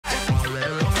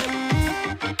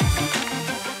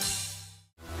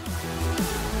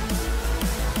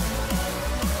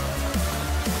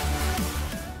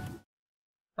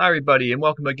Hi everybody, and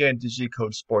welcome again to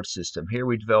ZCodeSystem. Here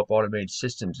we develop automated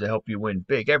systems to help you win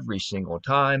big every single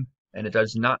time, and it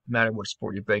does not matter what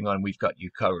sport you're betting on, we've got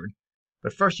you covered.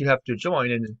 But first you have to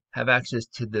join and have access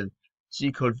to the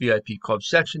ZCode VIP Club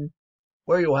section,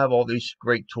 where you'll have all these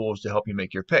great tools to help you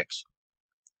make your picks.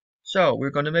 So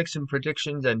we're going to make some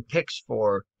predictions and picks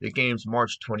for the games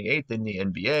March 28th in the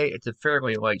NBA. It's a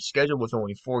fairly light schedule with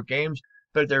only 4 games,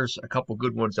 but there's a couple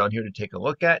good ones on here to take a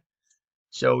look at.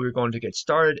 So we're going to get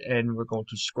started, and we're going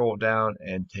to scroll down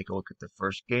and take a look at the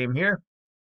first game here.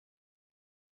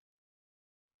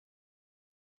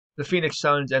 The Phoenix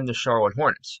Suns and the Charlotte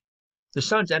Hornets. The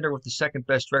Suns enter with the second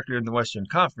best record in the Western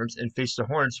Conference and face the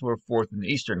Hornets, who are fourth in the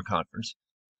Eastern Conference.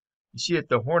 You see that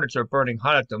the Hornets are burning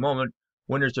hot at the moment,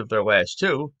 winners of their last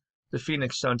 2. The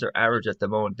Phoenix Suns are average at the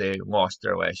moment. They lost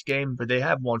their last game, but they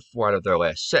have won 4 out of their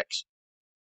last 6.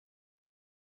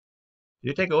 If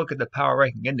you take a look at the power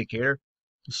ranking indicator,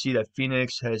 you see that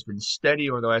Phoenix has been steady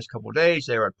over the last couple of days.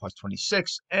 They are at plus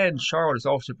 26, and Charlotte has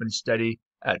also been steady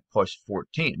at plus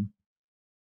 14.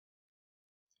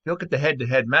 If you look at the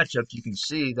head-to-head matchups, you can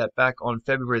see that back on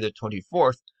February the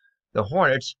 24th, the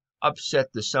Hornets upset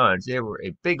the Suns. They were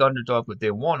a big underdog, but they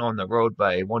won on the road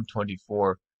by a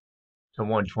 124 to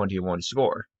 121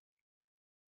 score.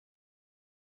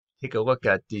 Take a look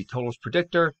at the totals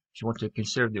predictor. If you want to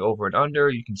consider the over and under,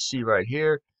 you can see right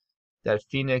here that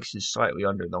Phoenix is slightly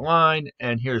under the line,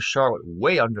 and here's Charlotte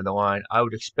way under the line. I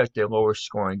would expect a lower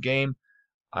scoring game.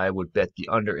 I would bet the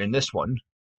under in this one.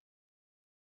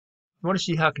 You want to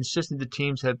see how consistent the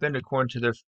teams have been according to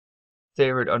their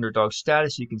favorite underdog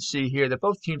status. You can see here that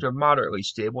both teams are moderately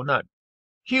stable, not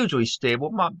hugely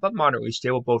stable, but moderately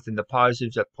stable, both in the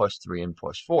positives at plus 3 and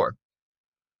plus 4.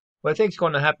 What I think is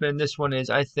going to happen in this one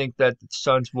is I think that the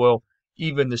Suns will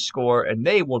even the score, and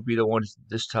they will be the ones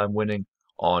this time winning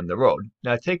on the road.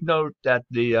 Now take note that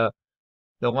the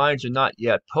lines are not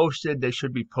yet posted. They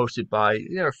should be posted by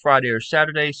either Friday or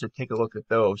Saturday, so take a look at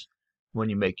those when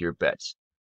you make your bets.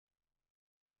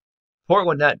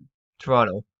 Portland at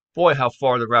Toronto. Boy, how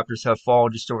far the Raptors have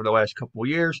fallen just over the last couple of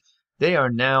years. They are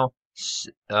now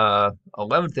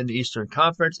 11th in the Eastern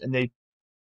Conference, and they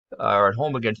are at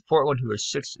home against Portland, who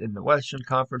is 6th in the Western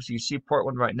Conference. You see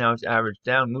Portland right now is average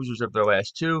down, losers of their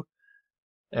last 2,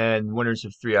 and winners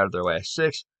of 3 out of their last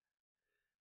 6.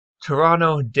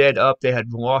 Toronto dead up. They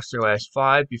had lost their last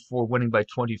 5 before winning by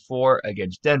 24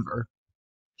 against Denver.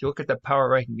 If you look at the power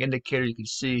ranking indicator, you can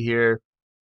see here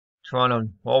Toronto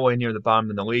all the way near the bottom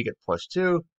of the league at plus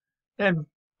 2, and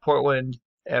Portland,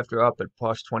 after up at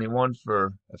plus 21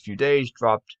 for a few days,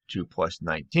 dropped to plus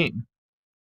 19.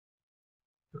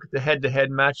 Look at the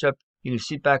head-to-head matchup. You can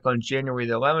see back on January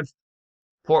the 11th,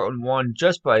 Portland won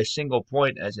just by a single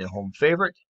point as a home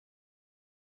favorite.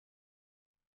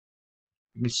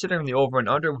 Considering the over and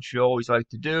under, which we always like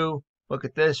to do, look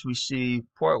at this. We see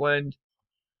Portland,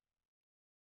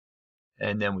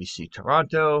 and then we see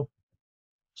Toronto.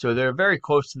 So they're very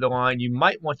close to the line. You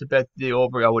might want to bet the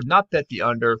over. I would not bet the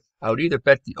under. I would either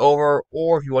bet the over,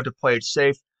 or if you want to play it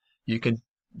safe, you can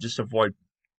just avoid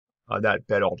that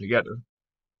bet altogether.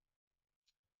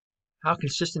 How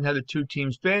consistent have the two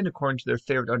teams been according to their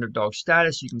favorite underdog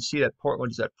status? You can see that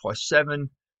Portland is at plus 7.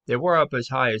 They were up as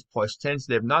high as plus 10, so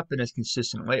they have not been as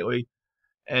consistent lately.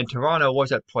 And Toronto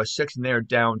was at plus 6, and they are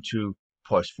down to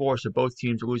plus 4, so both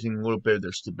teams are losing a little bit of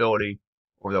their stability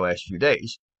over the last few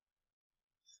days.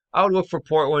 I would look for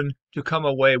Portland to come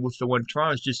away with the win.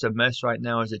 Toronto's just a mess right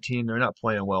now as a team. They're not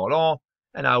playing well at all,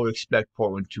 and I would expect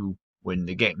Portland to win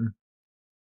the game.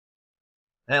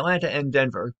 Atlanta and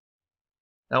Denver.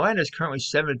 Atlanta is currently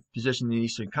 7th position in the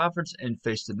Eastern Conference and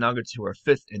face the Nuggets, who are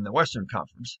 5th in the Western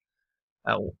Conference.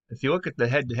 If you look at the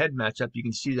head-to-head matchup, you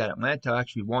can see that Atlanta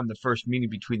actually won the first meeting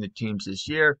between the teams this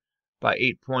year by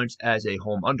 8 points as a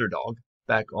home underdog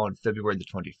back on February the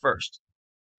 21st.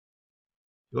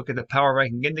 Look at the power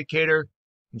ranking indicator.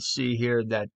 You can see here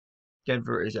that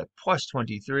Denver is at plus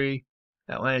 23.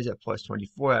 Atlanta is at plus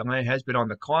 24. Atlanta has been on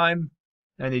the climb,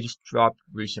 and they just dropped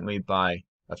recently by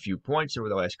a few points over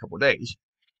the last couple of days.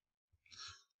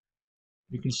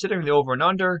 You're considering the over and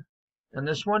under on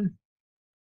this one.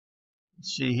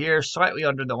 See here, slightly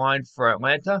under the line for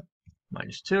Atlanta,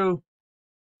 minus 2.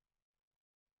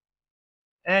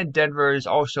 And Denver is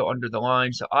also under the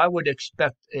line, so I would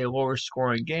expect a lower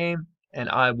scoring game, and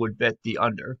I would bet the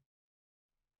under.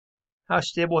 How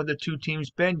stable have the two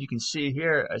teams been? You can see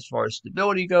here, as far as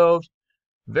stability goes,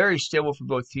 very stable for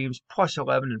both teams, plus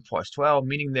 11 and plus 12,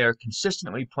 meaning they're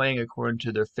consistently playing according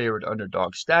to their favorite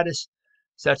underdog status.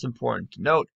 So that's important to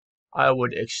note. I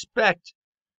would expect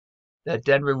that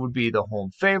Denver would be the home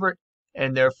favorite,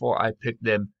 and therefore I picked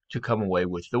them to come away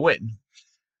with the win.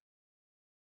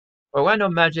 Orlando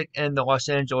Magic and the Los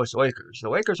Angeles Lakers. The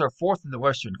Lakers are fourth in the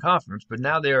Western Conference, but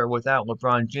now they are without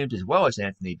LeBron James as well as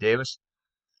Anthony Davis.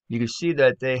 You can see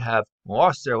that they have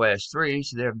lost their last three,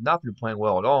 so they have not been playing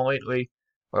well at all lately.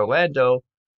 Orlando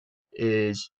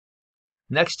is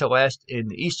next to last in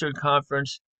the Eastern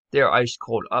Conference. They're ice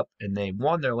cold up, and they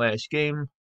won their last game,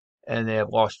 and they have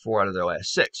lost 4 out of their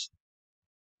last 6.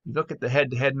 You look at the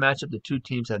head-to-head matchup, the two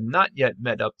teams have not yet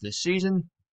met up this season.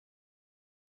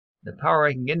 The power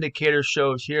ranking indicator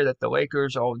shows here that the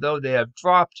Lakers, although they have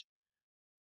dropped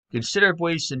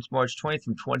considerably since March 20th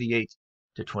from 28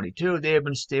 to 22, they have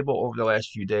been stable over the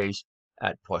last few days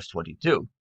at plus 22.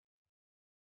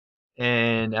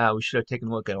 And we should have taken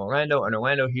a look at Orlando. And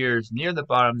Orlando here is near the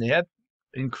bottom. They have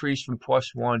increased from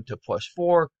plus 1 to plus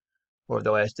 4 over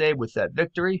the last day with that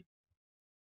victory.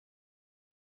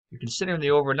 You're considering the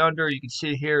over and under. You can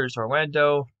see here is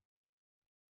Orlando.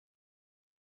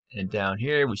 And down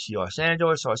here, we see Los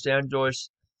Angeles.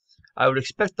 I would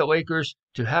expect the Lakers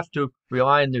to have to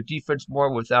rely on their defense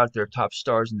more without their top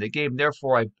stars in the game.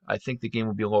 Therefore, I think the game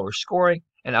will be lower scoring,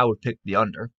 and I would pick the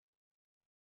under.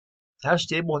 How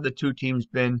stable have the two teams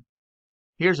been?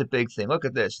 Here's a big thing. Look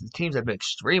at this. The teams have been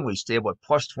extremely stable at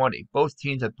plus 20. Both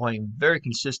teams are playing very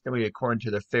consistently according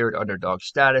to their favored underdog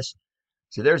status.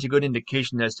 So there's a good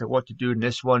indication as to what to do in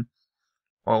this one.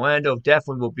 Orlando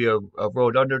definitely will be a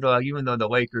road underdog, even though the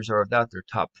Lakers are without their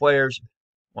top players.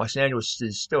 Los Angeles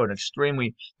is still an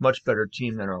extremely much better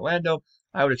team than Orlando.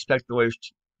 I would expect the Lakers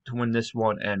to win this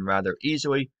one and rather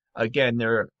easily. Again,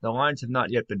 the lines have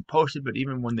not yet been posted, but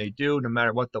even when they do, no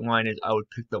matter what the line is, I would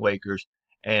pick the Lakers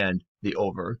and the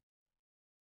over.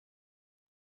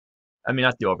 I mean,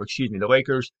 not the over, excuse me. The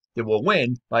Lakers, they will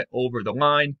win by over the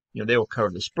line. They will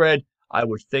cover the spread. I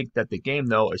would think that the game,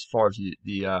 though, as far as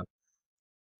the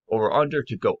over under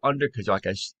to go under, because like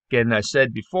I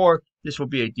said before, this will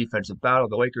be a defensive battle.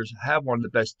 The Lakers have one of the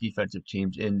best defensive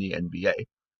teams in the NBA.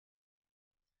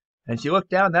 And if you look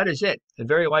down, that is it. A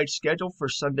very light schedule for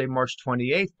Sunday, March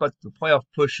 28th, but the playoff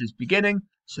push is beginning,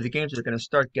 so the games are going to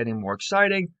start getting more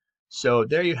exciting. So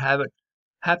there you have it.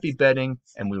 Happy betting,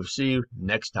 and we will see you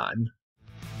next time.